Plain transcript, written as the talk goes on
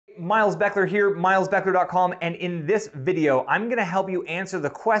Miles Beckler here, milesbeckler.com, and in this video, I'm gonna help you answer the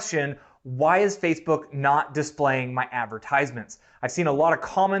question, why is Facebook not displaying my advertisements? I've seen a lot of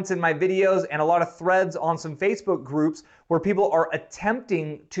comments in my videos and a lot of threads on some Facebook groups where people are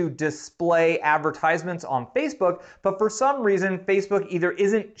attempting to display advertisements on Facebook, but for some reason, Facebook either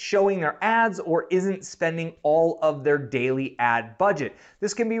isn't showing their ads or isn't spending all of their daily ad budget.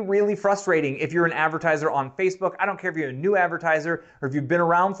 This can be really frustrating if you're an advertiser on Facebook. I don't care if you're a new advertiser or if you've been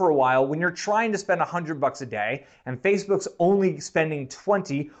around for a while, when you're trying to spend $100 a day and Facebook's only spending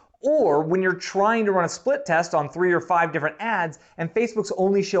 20, or when you're trying to run a split test on 3 or 5 different ads and Facebook's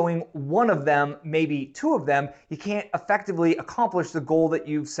only showing one of them, maybe 2 of them, you can't effectively accomplish the goal that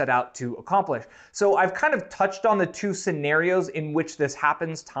you've set out to accomplish. So I've kind of touched on the 2 scenarios in which this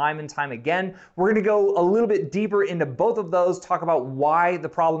happens time and time again. We're gonna go a little bit deeper into both of those, talk about why the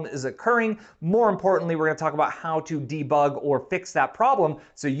problem is occurring. More importantly, we're gonna talk about how to debug or fix that problem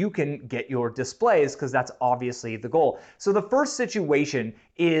so you can get your displays, because that's obviously the goal. So the first situation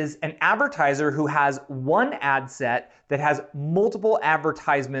is an advertiser who has one ad set that has multiple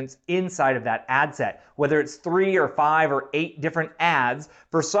advertisements inside of that ad set. Whether it's 3 or 5 or 8 different ads,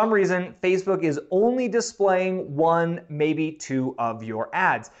 for some reason, Facebook is only displaying 1, maybe 2 of your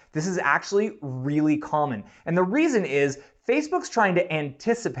ads. This is actually really common. And the reason is Facebook's trying to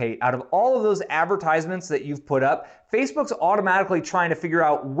anticipate out of all of those advertisements that you've put up, Facebook's automatically trying to figure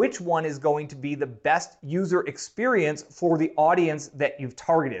out which one is going to be the best user experience for the audience that you've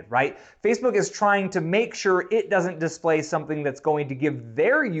targeted, right? Facebook is trying to make sure it doesn't display something that's going to give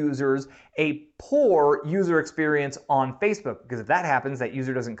their users a poor user experience on Facebook, because if that happens, that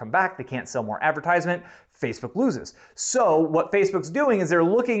user doesn't come back, they can't sell more advertisement, Facebook loses. So what Facebook's doing is they're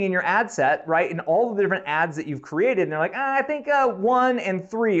looking in your ad set, right, in all the different ads that you've created, and they're like, I think 1 and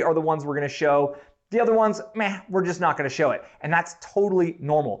 3 are the ones we're gonna show. The other ones, meh, we're just not gonna show it. And that's totally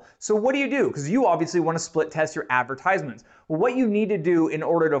normal. So what do? Because you obviously wanna split test your advertisements. Well, what you need to do in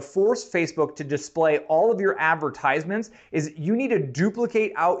order to force Facebook to display all of your advertisements is you need to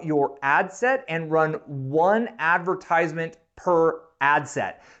duplicate out your ad set and run 1 advertisement per ad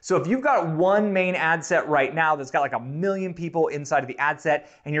set. So if you've got 1 main ad set right now that's got like 1 million people inside of the ad set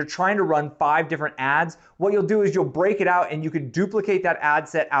and you're trying to run 5 different ads, what you'll do is you'll break it out and you can duplicate that ad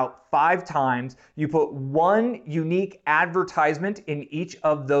set out 5 times. You put 1 unique advertisement in each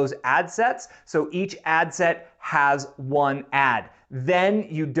of those ad sets, so each ad set has 1 ad. Then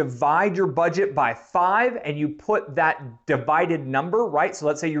you divide your budget by 5 and you put that divided number, right? So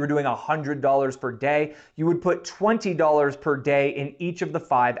let's say you were doing $100 per day, you would put $20 per day in each of the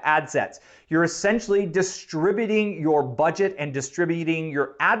 5 ad sets. You're essentially distributing your budget and distributing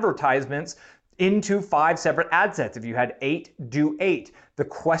your advertisements into 5 separate ad sets. If you had 8, do 8. The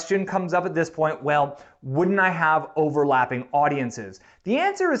question comes up at this point, well, wouldn't I have overlapping audiences? The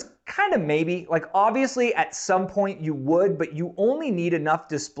answer is kind of maybe. Like obviously at some point you would, but you only need enough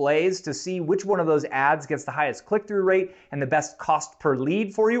displays to see which one of those ads gets the highest click-through rate and the best cost per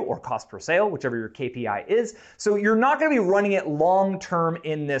lead for you, or cost per sale, whichever your KPI is. So you're not going to be running it long-term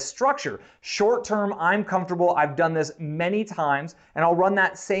in this structure. Short-term, I'm comfortable. I've done this many times, and I'll run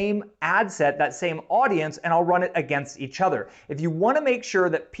that same ad set, that same audience, and I'll run it against each other. If you want to make sure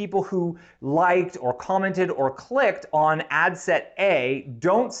that people who liked or commented or clicked on ad set A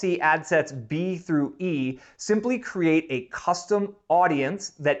don't see ad sets B through E, simply create a custom audience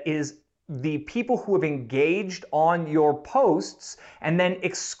that is the people who have engaged on your posts, and then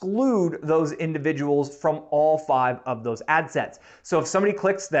exclude those individuals from all 5 of those ad sets. So if somebody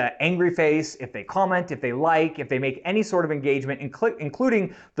clicks the angry face, if they comment, if they like, if they make any sort of engagement,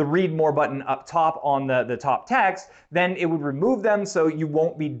 including the read more button up top on the top text, then it would remove them so you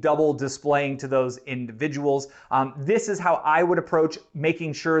won't be double displaying to those individuals. This is how I would approach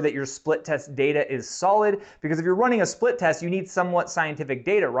making sure that your split test data is solid, because if you're running a split test, you need somewhat scientific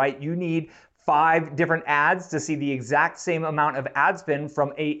data, right? You need 5 different ads to see the exact same amount of ad spend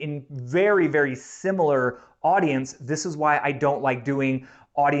from a very, very similar audience. This is why I don't like doing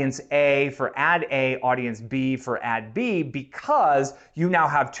audience A for ad A, audience B for ad B, because you now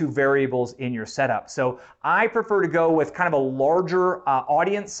have 2 variables in your setup. So I prefer to go with kind of a larger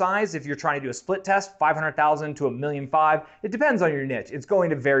audience size. If you're trying to do a split test, 500,000 to 1.5 million, it depends on your niche. It's going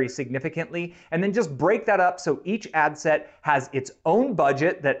to vary significantly. And then just break that up so each ad set has its own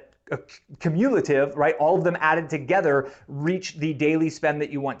budget that cumulative, right? All of them added together reach the daily spend that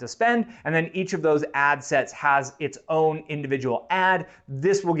you want to spend. And then each of those ad sets has its own individual ad.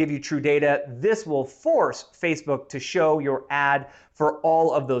 This will give you true data. This will force Facebook to show your ad for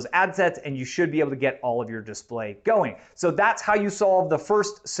all of those ad sets, and you should be able to get all of your display going. So that's how you solve the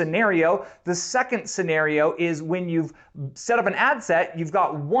first scenario. The second scenario is when you've set up an ad set, you've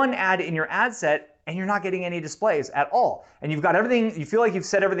got one ad in your ad set, and you're not getting any displays at all. And you've got everything, you feel like you've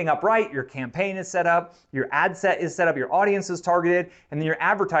set everything up right, your campaign is set up, your ad set is set up, your audience is targeted, and then your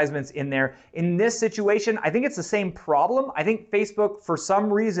advertisements in there. In this situation, I think it's the same problem. I think Facebook, for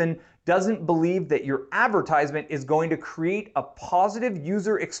some reason, doesn't believe that your advertisement is going to create a positive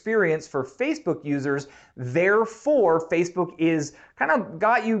user experience for Facebook users. Therefore, Facebook is kind of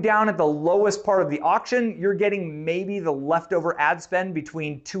got you down at the lowest part of the auction. You're getting maybe the leftover ad spend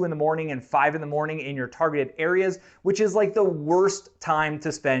between 2 in the morning and 5 in the morning in your targeted areas, which is like the worst time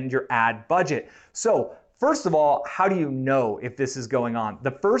to spend your ad budget. So first of all, how do you know if this is going on?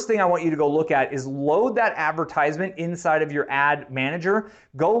 The first thing I want you to go look at is load that advertisement inside of your ad manager.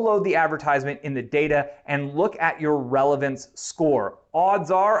 Go load the advertisement in the data and look at your relevance score.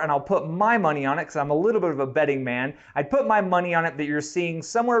 Odds are, and I'll put my money on it because I'm a little bit of a betting man, I'd put my money on it that you're seeing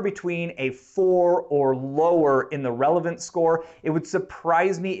somewhere between a 4 or lower in the relevance score. It would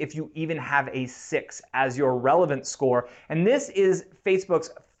surprise me if you even have a 6 as your relevance score. And this is Facebook's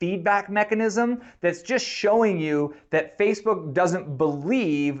feedback mechanism that's just showing you that Facebook doesn't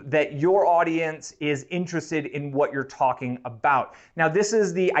believe that your audience is interested in what you're talking about. Now, this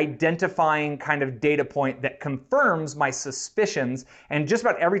is the identifying kind of data point that confirms my suspicions. And just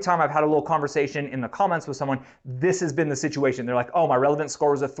about every time I've had a little conversation in the comments with someone, this has been the situation. They're like, oh, my relevance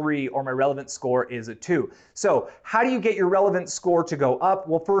score is a 3 or my relevance score is a 2. So how do you get your relevance score to go up?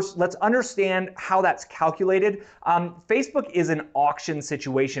 Well, first, let's understand how that's calculated. Facebook is an auction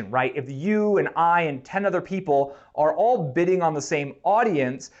situation, right? If you and I and 10 other people are all bidding on the same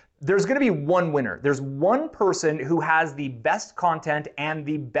audience, there's going to be one winner. There's one person who has the best content and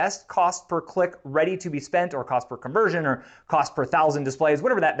the best cost per click ready to be spent, or cost per conversion, or cost per 1,000 displays,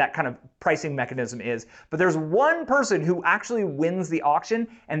 whatever that kind of pricing mechanism is. But there's one person who actually wins the auction,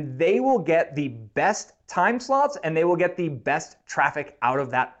 and they will get the best time slots and they will get the best traffic out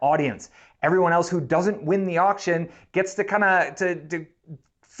of that audience. Everyone else who doesn't win the auction gets to kind of to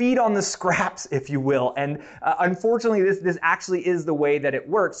feed on the scraps, if you will. And unfortunately, this actually is the way that it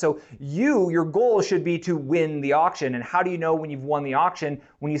works. So your goal should be to win the auction. And how do you know when you've won the auction?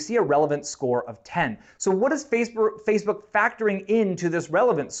 When you see a relevance score of 10. So what is Facebook factoring into this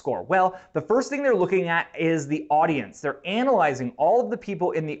relevance score? Well, the first thing they're looking at is the audience. They're analyzing all of the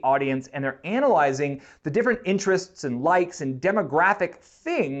people in the audience, and they're analyzing the different interests and likes and demographic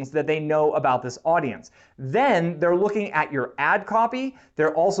things that they know about this audience. Then they're looking at your ad copy.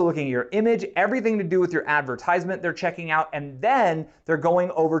 They're also looking at your image, everything to do with your advertisement they're checking out, and then they're going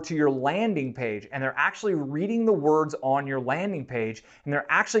over to your landing page and they're actually reading the words on your landing page, and they're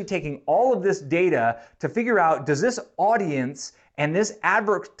actually taking all of this data to figure out, does this audience and this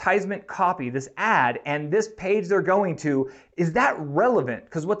advertisement copy, this ad, and this page they're going to, is that relevant?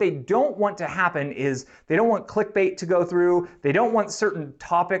 Because what they don't want to happen is they don't want clickbait to go through. They don't want certain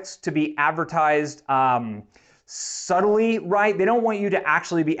topics to be advertised subtly, right? They don't want you to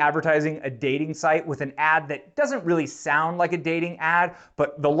actually be advertising a dating site with an ad that doesn't really sound like a dating ad,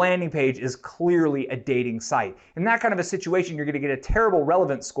 but the landing page is clearly a dating site. In that kind of a situation, you're going to get a terrible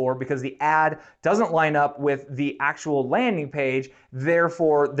relevance score because the ad doesn't line up with the actual landing page.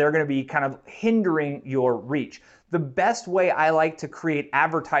 Therefore, they're going to be kind of hindering your reach. The best way I like to create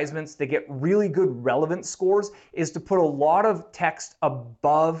advertisements that get really good relevance scores is to put a lot of text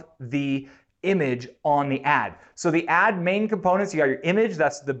above the image on the ad. So the ad main components, you got your image,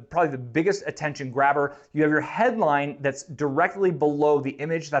 that's probably the biggest attention grabber. You have your headline that's directly below the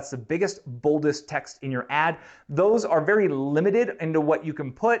image, that's the biggest, boldest text in your ad. Those are very limited into what you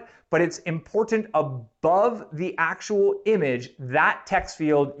can put, but it's important above the actual image, that text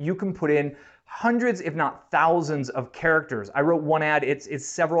field, you can put in hundreds, if not thousands, of characters. I wrote one ad, it's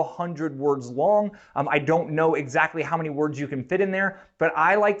several hundred words long. I don't know exactly how many words you can fit in there, but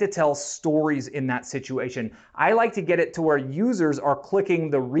I like to tell stories in that situation. I like to get it to where users are clicking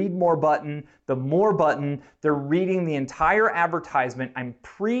the read more button, the more button, they're reading the entire advertisement. I'm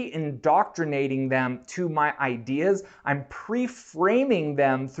pre-indoctrinating them to my ideas. I'm pre-framing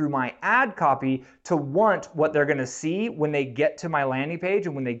them through my ad copy to want what they're gonna see when they get to my landing page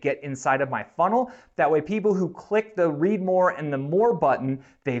and when they get inside of my funnel. funnel. That way people who click the read more and the more button,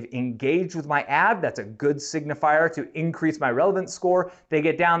 they've engaged with my ad. That's a good signifier to increase my relevance score. They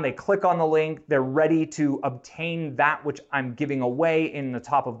get down, they click on the link, they're ready to obtain that which I'm giving away in the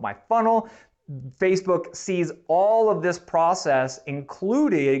top of my funnel. Facebook sees all of this process,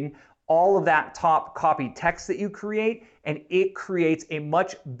 including all of that top copy text that you create, and it creates a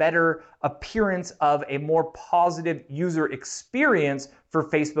much better appearance of a more positive user experience for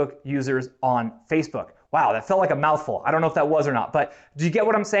Facebook users on Facebook. Wow, that felt like a mouthful. I don't know if that was or not, but do you get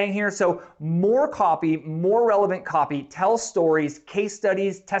what I'm saying here? So more copy, more relevant copy, tell stories, case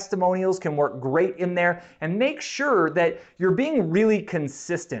studies, testimonials can work great in there, and make sure that you're being really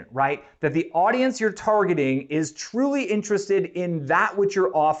consistent, right? That the audience you're targeting is truly interested in that which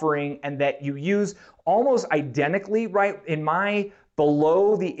you're offering, and that you use almost identically, right? In my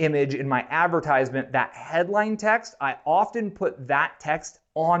below the image in my advertisement, that headline text, I often put that text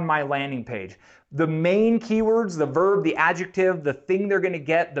on my landing page. The main keywords, the verb, the adjective, the thing they're going to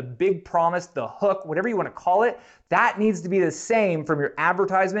get, the big promise, the hook, whatever you want to call it, that needs to be the same from your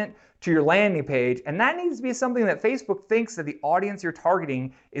advertisement to your landing page. And that needs to be something that Facebook thinks that the audience you're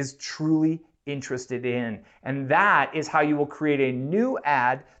targeting is truly interested in. And that is how you will create a new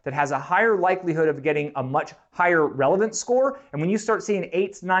ad that has a higher likelihood of getting a much higher relevance score. And when you start seeing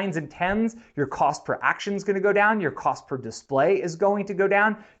 8s, 9s, and 10s, your cost per action is going to go down, your cost per display is going to go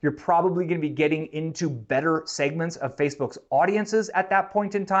down. You're probably going to be getting into better segments of Facebook's audiences at that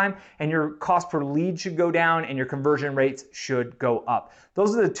point in time, and your cost per lead should go down and your conversion rates should go up.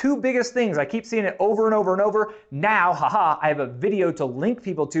 Those are the two biggest things. I keep seeing it over and over and over. Now, haha, I have a video to link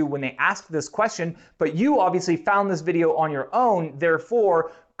people to when they ask this question, but you obviously found this video on your own.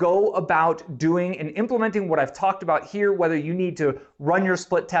 Therefore, go about doing and implementing what I've talked about here, whether you need to run your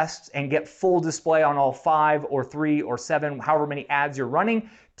split tests and get full display on all 5 or 3 or 7, however many ads you're running.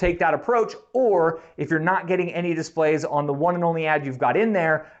 Take that approach, or if you're not getting any displays on the one and only ad you've got in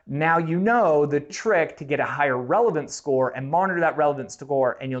there, now you know the trick to get a higher relevance score and monitor that relevance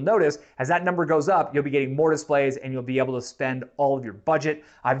score, and you'll notice as that number goes up, you'll be getting more displays and you'll be able to spend all of your budget.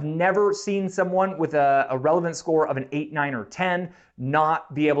 I've never seen someone with a relevance score of an 8, 9, or 10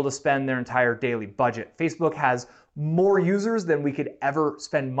 not be able to spend their entire daily budget. Facebook has more users than we could ever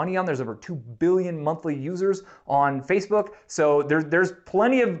spend money on. There's over 2 billion monthly users on Facebook. So there's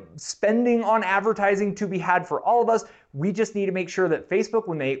plenty of spending on advertising to be had for all of us. We just need to make sure that Facebook,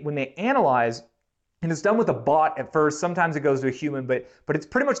 when they analyze, and it's done with a bot at first, sometimes it goes to a human, but it's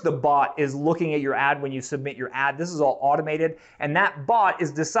pretty much the bot is looking at your ad when you submit your ad. This is all automated, and that bot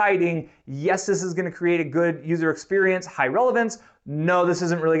is deciding, yes, this is gonna create a good user experience, high relevance. No, this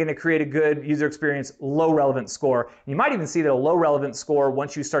isn't really gonna create a good user experience, low relevance score. You might even see that a low relevance score,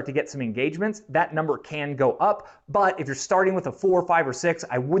 once you start to get some engagements, that number can go up. But if you're starting with a 4, 5, or 6,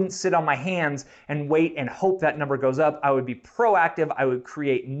 I wouldn't sit on my hands and wait and hope that number goes up. I would be proactive. I would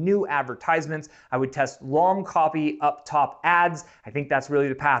create new advertisements. I would test long copy up top ads. I think that's really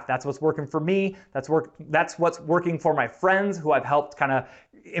the path. That's what's working for me. That's what's working for my friends who I've helped kind of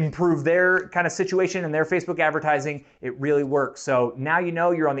improve their kind of situation and their Facebook advertising. It really works. So now you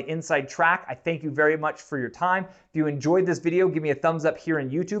know you're on the inside track. I thank you very much for your time. If you enjoyed this video, give me a thumbs up here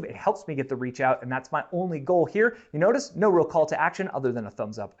on YouTube. It helps me get the reach out, and that's my only goal here. You notice no real call to action other than a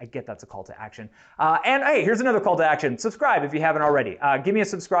thumbs up. I get that's a call to action. And hey, here's another call to action. Subscribe if you haven't already. Give me a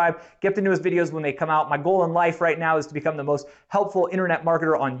subscribe. Get the newest videos when they come out. My goal in life right now is to become the most helpful internet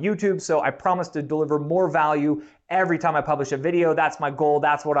marketer on YouTube. So I promise to deliver more value every time I publish a video. That's my goal.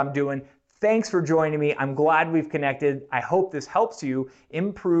 That's what I'm doing. Thanks for joining me. I'm glad we've connected. I hope this helps you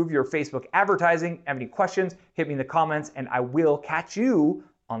improve your Facebook advertising. Have any questions, hit me in the comments, and I will catch you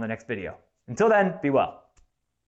on the next video. Until then, be well.